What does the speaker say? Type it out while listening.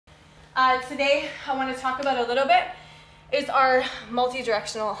Today I want to talk about a little bit is our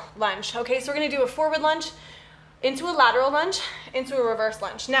multi-directional lunge. Okay, so we're going to do a forward lunge, into a lateral lunge, into a reverse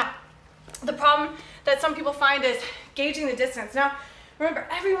lunge. Now, the problem that some people find is gauging the distance. Now, remember,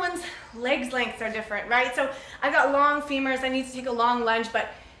 everyone's legs lengths are different, right? So I've got long femurs, I need to take a long lunge, but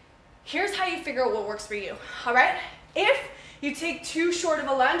here's how you figure out what works for you, all right? If you take too short of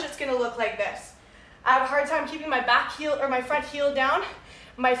a lunge, it's gonna look like this. I have a hard time keeping my back heel or my front heel down.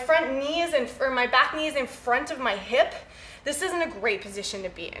 My front knees or my back knee is in front of my hip. This isn't a great position to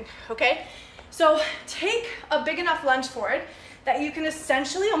be in, okay? So take a big enough lunge forward that you can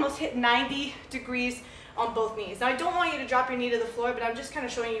essentially almost hit 90 degrees on both knees. Now I don't want you to drop your knee to the floor, but I'm just kind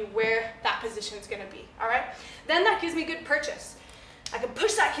of showing you where that position is gonna be, all right? Then that gives me good purchase. I can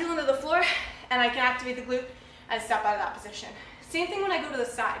push that heel into the floor and I can activate the glute and step out of that position. Same thing when I go to the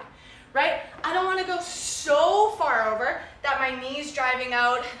side, right? I don't want to go so far over that my knee's driving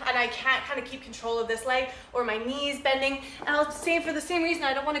out and I can't kind of keep control of this leg, or my knee's bending. And I'll say for the same reason,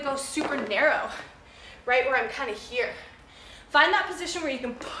 I don't want to go super narrow, right, where I'm kind of here. Find that position where you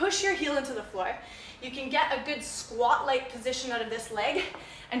can push your heel into the floor. You can get a good squat-like position out of this leg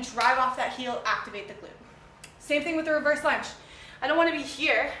and drive off that heel, activate the glute. Same thing with the reverse lunge. I don't want to be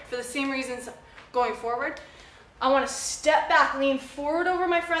here for the same reasons going forward. I want to step back, lean forward over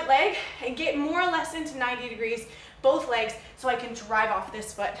my front leg, and get more or less into 90 degrees, both legs, so I can drive off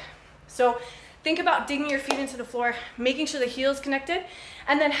this foot. So think about digging your feet into the floor, making sure the heel is connected,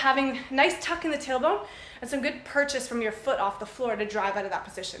 and then having a nice tuck in the tailbone and some good purchase from your foot off the floor to drive out of that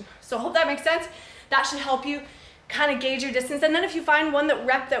position. So I hope that makes sense. That should help you kind of gauge your distance. And then if you find one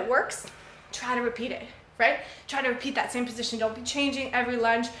rep that works, try to repeat it, right? Try to repeat that same position. Don't be changing every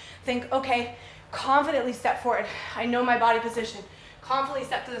lunge. Think, okay, confidently step forward. I know my body position. Confidently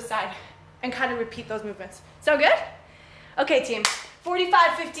step to the side and kind of repeat those movements. Sound good? Okay, team.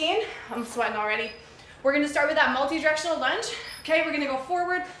 45-15. I'm sweating already. We're going to start with that multi-directional lunge. Okay, we're going to go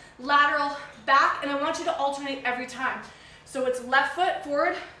forward, lateral, back, and I want you to alternate every time. So it's left foot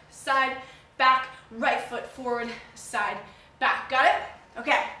forward, side, back, right foot forward, side, back. Got it?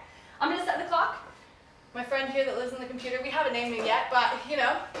 Okay. I'm going to set the clock. My friend here that lives on the computer, we haven't named him yet, but you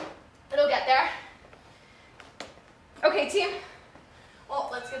know, it'll get there. Okay, team. Well,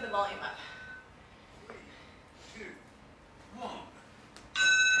 let's get the volume up. 3, 2, 1.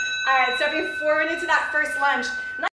 All right, stepping forward into that first lunge.